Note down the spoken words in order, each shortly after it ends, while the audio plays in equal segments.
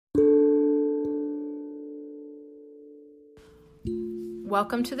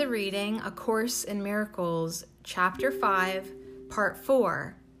Welcome to the reading, A Course in Miracles, Chapter 5, Part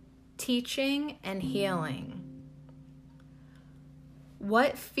 4, Teaching and Healing.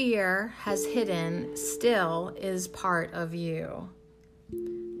 What fear has hidden still is part of you.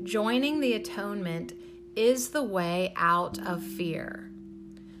 Joining the atonement is the way out of fear.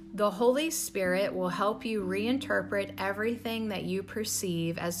 The Holy Spirit will help you reinterpret everything that you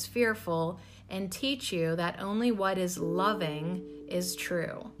perceive as fearful and teach you that only what is loving is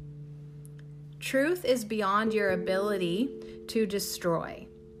true. Truth is beyond your ability to destroy,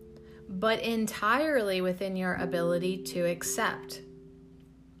 but entirely within your ability to accept.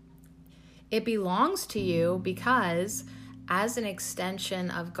 It belongs to you because, as an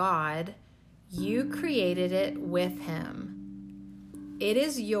extension of God, you created it with Him. It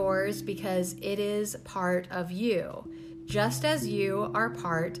is yours because it is part of you, just as you are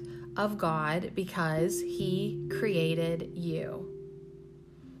part of God because He created you.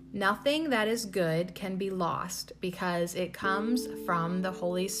 Nothing that is good can be lost because it comes from the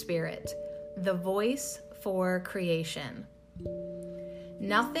Holy Spirit, the voice for creation.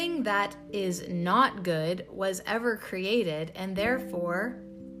 Nothing that is not good was ever created and therefore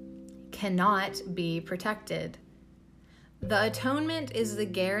cannot be protected. The atonement is the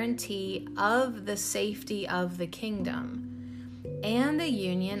guarantee of the safety of the kingdom, and the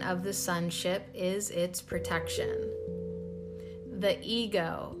union of the sonship is its protection. The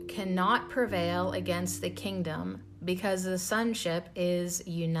ego cannot prevail against the kingdom because the sonship is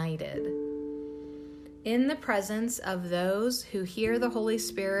united. In the presence of those who hear the Holy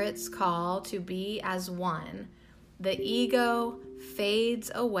Spirit's call to be as one, the ego fades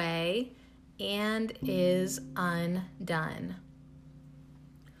away and is undone.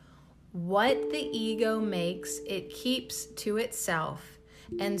 What the ego makes, it keeps to itself,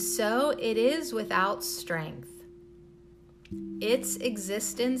 and so it is without strength. Its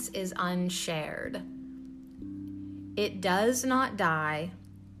existence is unshared. It does not die.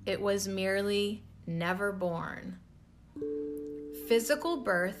 It was merely never born. Physical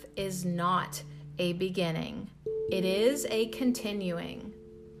birth is not a beginning. It is a continuing.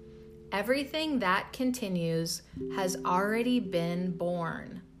 Everything that continues has already been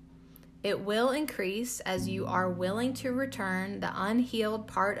born. It will increase as you are willing to return the unhealed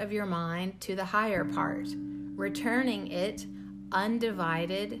part of your mind to the higher part, returning it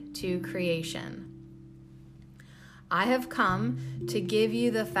undivided to creation. I have come to give you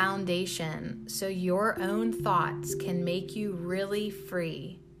the foundation so your own thoughts can make you really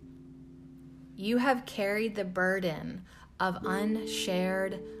free. You have carried the burden of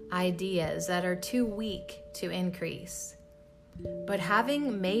unshared ideas that are too weak to increase. But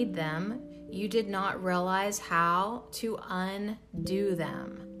having made them, you did not realize how to undo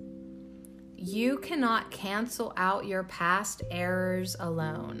them. You cannot cancel out your past errors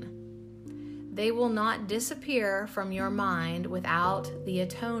alone. They will not disappear from your mind without the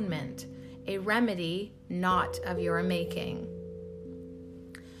atonement, a remedy not of your making.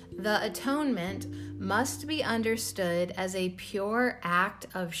 The atonement must be understood as a pure act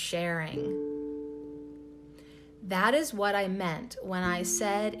of sharing. That is what I meant when I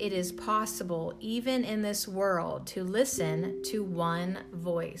said it is possible, even in this world, to listen to one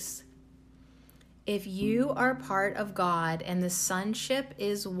voice. If you are part of God and the sonship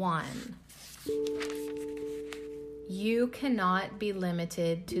is one, you cannot be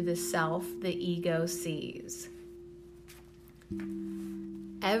limited to the self the ego sees.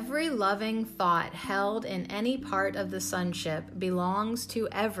 Every loving thought held in any part of the sonship belongs to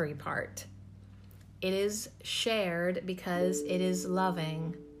every part. It is shared because it is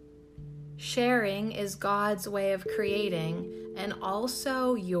loving. Sharing is God's way of creating and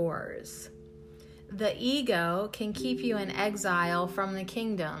also yours. The ego can keep you in exile from the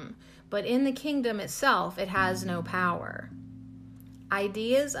kingdom, but in the kingdom itself, it has no power.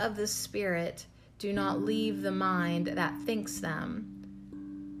 Ideas of the spirit do not leave the mind that thinks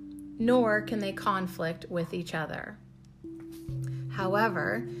them, nor can they conflict with each other.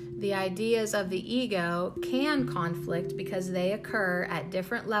 However, the ideas of the ego can conflict because they occur at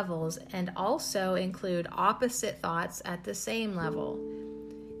different levels and also include opposite thoughts at the same level.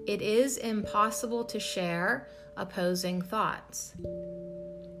 It is impossible to share opposing thoughts.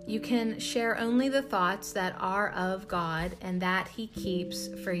 You can share only the thoughts that are of God and that He keeps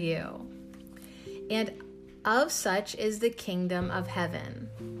for you. And of such is the kingdom of heaven.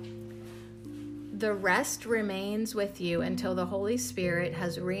 The rest remains with you until the Holy Spirit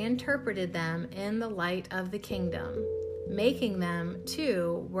has reinterpreted them in the light of the kingdom, making them,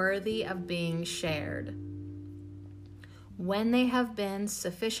 too, worthy of being shared. When they have been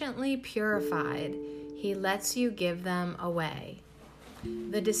sufficiently purified, He lets you give them away.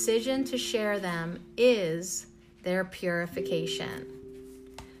 The decision to share them is their purification.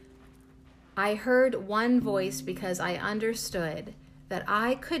 I heard one voice because I understood that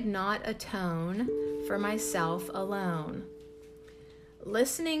I could not atone for myself alone.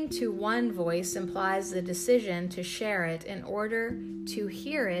 Listening to one voice implies the decision to share it in order to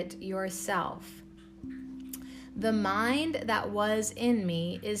hear it yourself. The mind that was in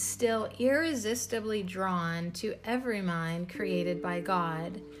me is still irresistibly drawn to every mind created by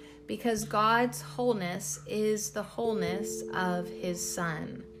God, because God's wholeness is the wholeness of His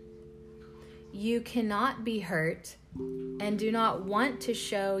Son. You cannot be hurt and do not want to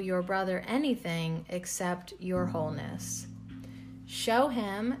show your brother anything except your wholeness. Show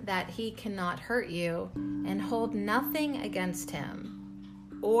him that he cannot hurt you and hold nothing against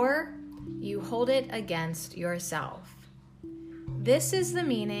him, or you hold it against yourself. This is the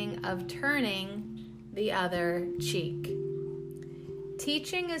meaning of turning the other cheek.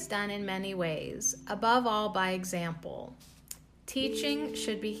 Teaching is done in many ways, above all by example. Teaching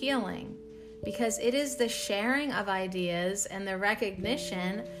should be healing, because it is the sharing of ideas and the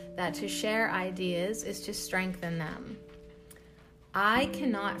recognition that to share ideas is to strengthen them. I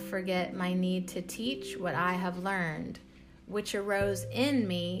cannot forget my need to teach what I have learned, which arose in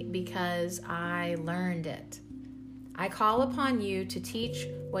me because I learned it. I call upon you to teach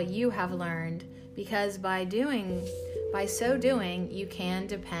what you have learned, because by so doing, you can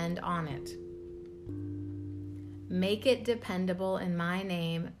depend on it. Make it dependable in my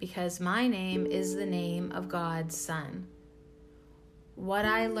name, because my name is the name of God's Son. What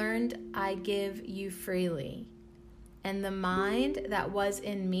I learned, I give you freely, and the mind that was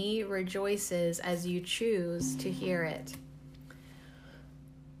in me rejoices as you choose to hear it.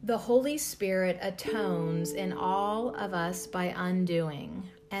 The Holy Spirit atones in all of us by undoing,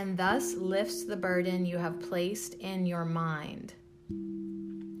 and thus lifts the burden you have placed in your mind.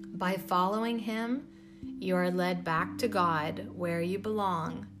 By following Him, you are led back to God, where you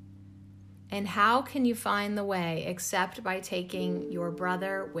belong. And how can you find the way except by taking your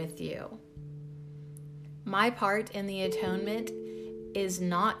brother with you? My part in the atonement is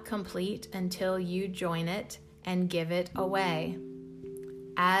not complete until you join it and give it away.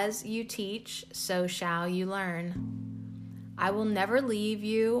 As you teach, so shall you learn. I will never leave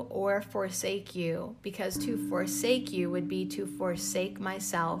you or forsake you, because to forsake you would be to forsake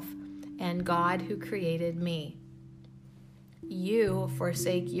myself and God who created me. You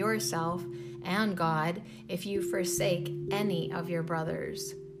forsake yourself and God if you forsake any of your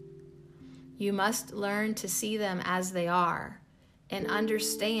brothers. You must learn to see them as they are and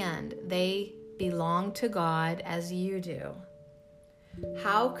understand they belong to God as you do.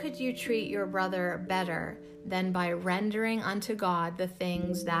 How could you treat your brother better than by rendering unto God the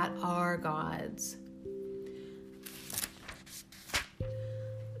things that are God's?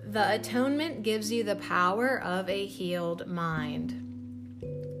 The atonement gives you the power of a healed mind,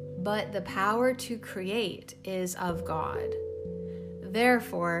 but the power to create is of God.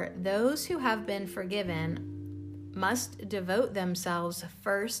 Therefore, those who have been forgiven must devote themselves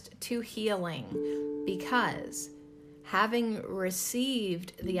first to healing, because, having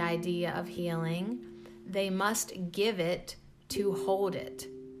received the idea of healing, they must give it to hold it.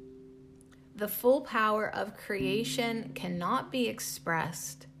 The full power of creation cannot be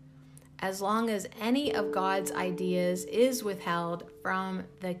expressed as long as any of God's ideas is withheld from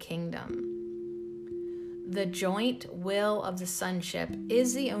the kingdom. The joint will of the sonship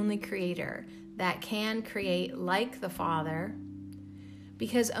is the only creator that can create like the Father,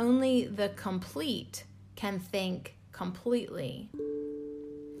 because only the complete can think completely,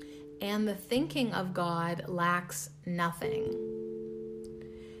 and the thinking of God lacks nothing.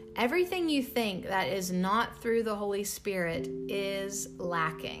 Everything you think that is not through the Holy Spirit is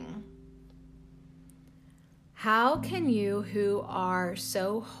lacking. How can you who are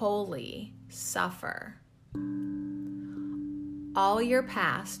so holy suffer? All your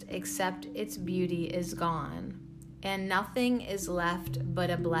past except its beauty is gone, and nothing is left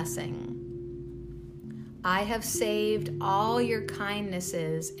but a blessing. I have saved all your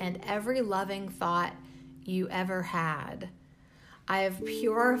kindnesses and every loving thought you ever had. I have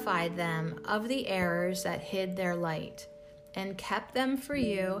purified them of the errors that hid their light, and kept them for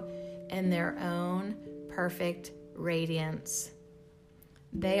you in their own perfect radiance.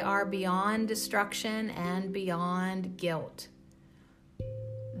 They are beyond destruction and beyond guilt.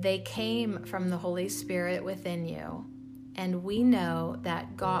 They came from the Holy Spirit within you, and we know that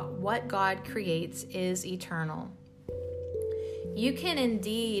what God creates is eternal. You can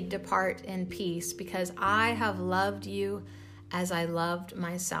indeed depart in peace, because I have loved you as I loved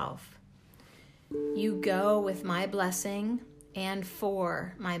myself. You go with my blessing, and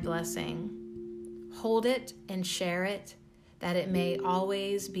for my blessing. Hold it and share it, that it may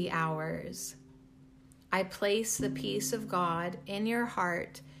always be ours. I place the peace of God in your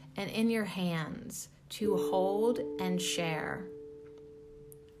heart and in your hands to hold and share.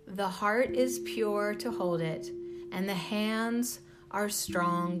 The heart is pure to hold it, and the hands are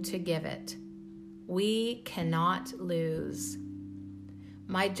strong to give it. We cannot lose.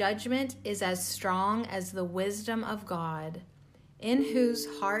 My judgment is as strong as the wisdom of God, in whose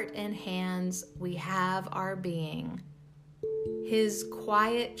heart and hands we have our being. His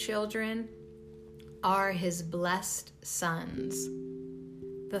quiet children are his blessed sons.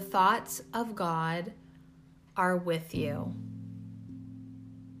 The thoughts of God are with you.